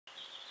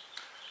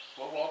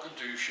Well, welcome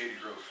to Shady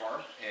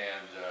Farm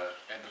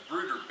and the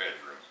brooder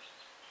bedroom.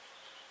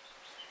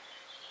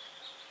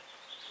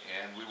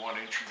 And we want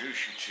to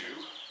introduce you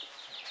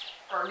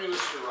to our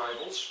newest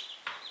arrivals,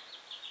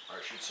 or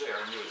I should say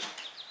our newest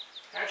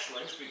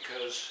hatchlings,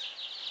 because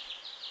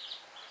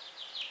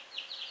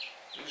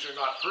these are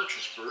not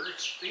purchased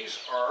birds. These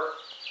are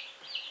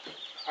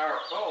our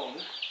own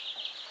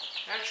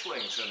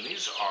hatchlings, and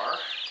these are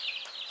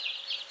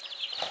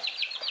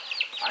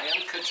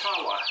Ayam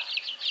Ketawa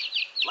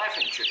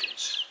laughing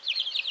chickens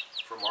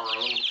from our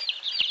own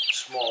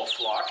small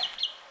flock.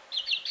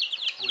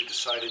 We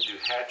decided to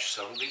hatch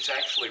some. These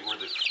actually were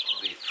the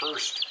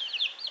first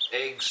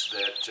eggs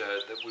that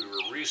we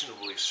were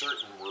reasonably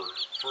certain were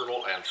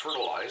fertile and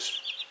fertilized,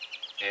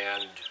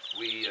 and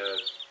we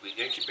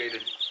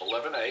incubated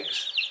 11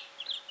 eggs.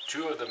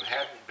 2 of them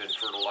hadn't been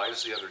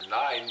fertilized, the other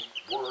 9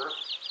 were,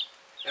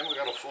 and we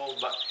got a full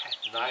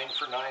 9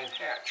 for 9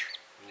 hatch.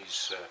 And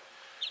these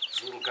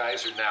little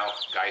guys are now,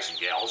 guys and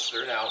gals,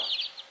 they're now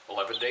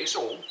 11 days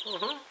old.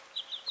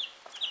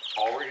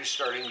 Already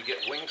starting to get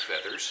wing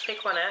feathers.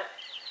 Pick one out.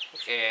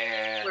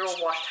 And we're all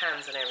washed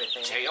hands and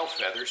everything. Tail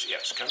feathers,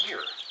 yes, come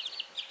here.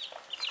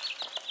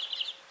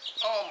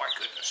 Oh my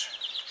goodness.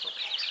 Okay.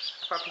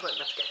 I probably won't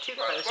have to get too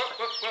close.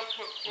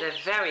 Whoop. They're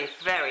very,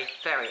 very,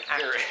 very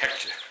active. Very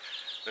active.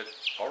 But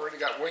already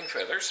got wing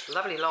feathers.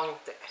 Lovely long,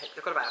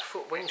 they've got about a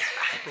foot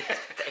wingspan.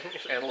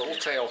 And little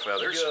tail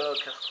feathers.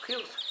 Yuck,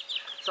 cute.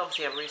 It's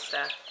obviously a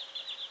rooster.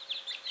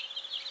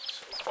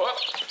 Oh,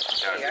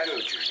 down you go,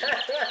 Junior.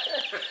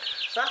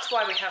 So that's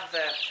why we have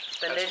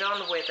the lid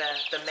on with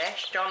the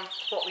mesh. John,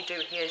 what we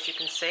do here, as you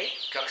can see.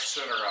 Cut the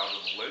center out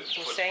of the lid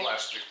and put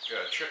plastic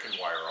chicken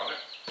wire on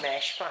it.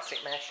 Mesh,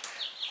 plastic mesh.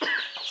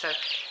 So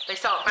they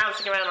start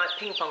bouncing around like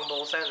ping pong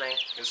balls, don't they?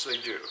 Yes, they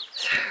do.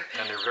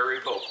 And they're very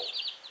vocal.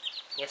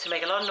 Yes, they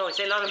make a lot of noise.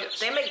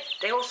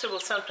 They also will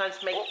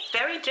sometimes make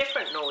very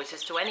different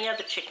noises to any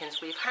other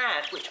chickens we've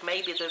had, which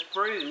may be the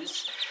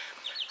brews.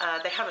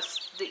 They have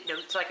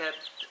it's like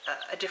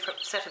a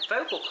different set of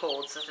vocal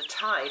cords at a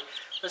time,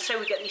 and so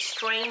we get these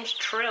strange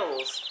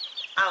trills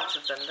out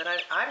of them that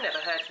I've never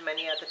heard from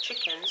any other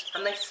chickens,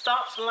 and they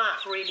start to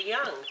laugh really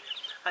young.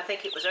 I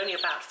think it was only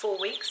about 4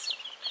 weeks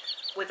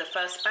with the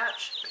first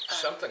batch.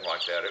 Something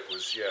like that. It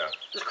was, yeah.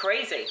 It was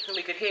crazy, and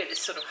we could hear this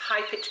sort of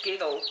high-pitched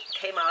giggle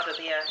came out of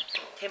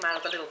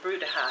the little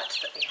brooder hut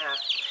that we have.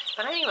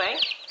 But anyway,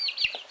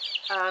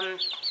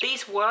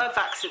 these were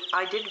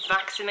I did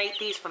vaccinate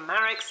these for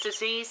Mareks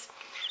disease.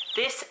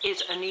 This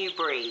is a new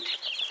breed,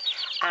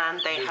 and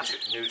they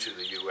new to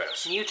the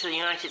U.S. New to the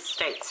United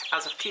States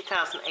as of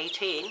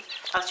 2019,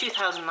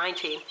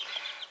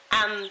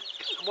 and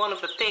one of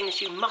the things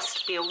you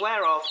must be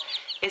aware of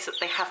is that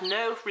they have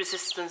no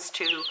resistance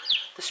to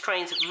the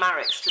strains of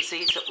Mareks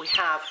disease that we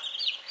have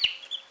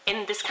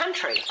in this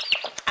country,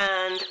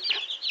 and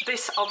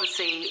this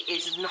obviously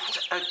is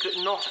not a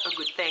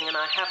good thing. And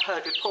I have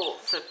heard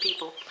reports of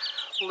people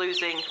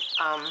losing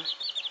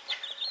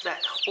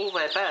all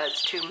their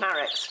birds to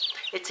Mareks.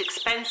 It's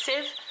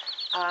expensive.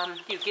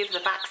 You give the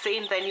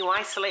vaccine, then you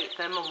isolate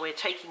them, and we're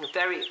taking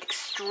very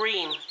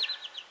extreme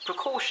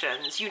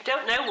precautions. You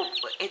don't know.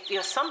 The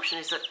assumption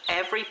is that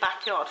every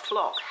backyard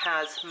flock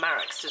has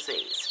Mareks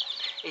disease.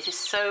 It is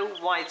so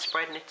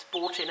widespread, and it's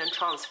brought in and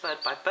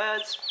transferred by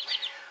birds.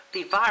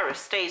 The virus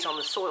stays on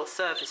the soil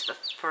surface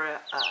for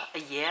a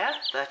year,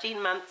 13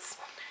 months,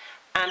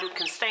 and it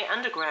can stay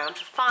underground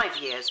for 5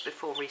 years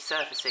before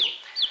resurfacing.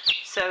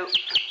 So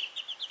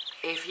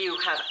if you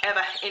have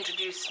ever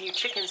introduced new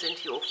chickens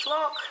into your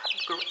flock,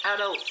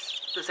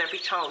 adults, there's every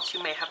chance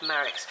you may have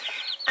Mareks.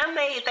 And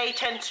they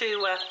tend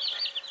to,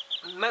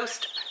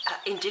 most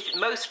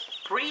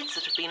breeds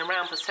that have been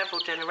around for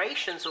several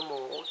generations or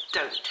more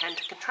don't tend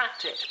to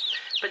contract it.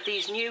 But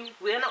these new,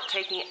 we're not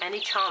taking any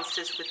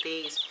chances with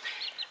these.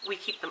 We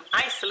keep them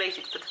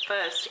isolated for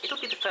it'll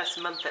be the first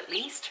month at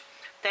least.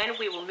 Then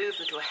we will move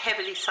them to a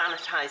heavily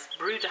sanitized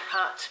brooder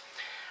hut.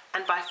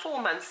 And by 4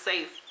 months,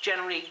 they've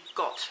generally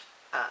got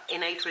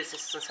innate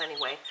resistance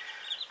anyway.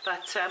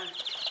 But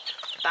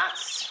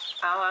that's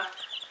our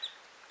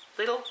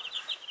little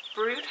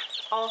brood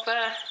of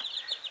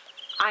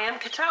Ayam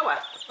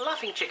Ketawa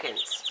laughing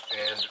chickens.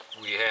 And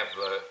we have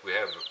a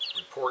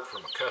report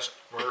from a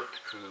customer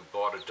who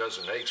bought a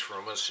dozen eggs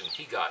from us, and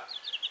he got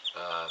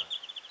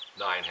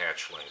 9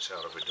 hatchlings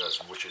out of a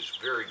dozen, which is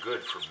very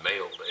good for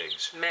mailed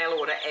eggs. Mail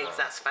order eggs,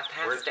 that's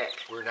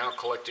fantastic. We're now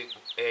collecting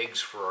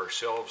eggs for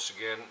ourselves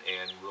again,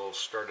 and we'll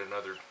start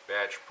another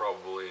batch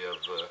probably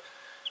of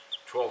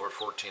 12 or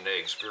 14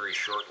 eggs very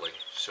shortly.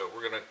 So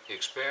we're going to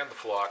expand the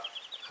flock,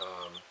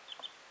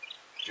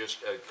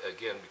 just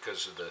again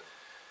because of the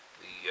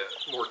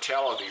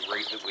mortality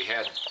rate that we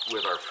had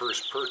with our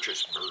first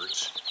purchase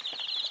birds.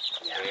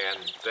 Yeah.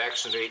 And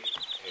vaccinate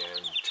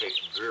and take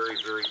very,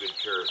 very good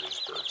care of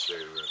these birds.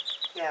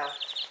 Yeah,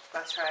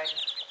 that's right.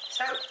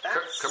 So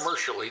that's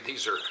commercially,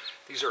 these are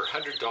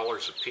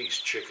 $100 a piece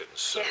chickens.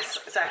 So. Yes,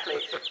 exactly.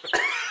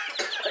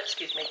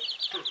 Excuse me.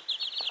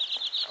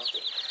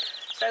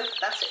 So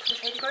that's it from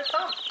Shady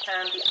Farm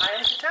and the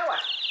Ayam Ketawa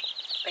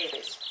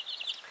babies.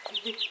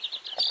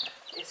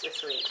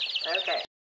 sweet. Okay.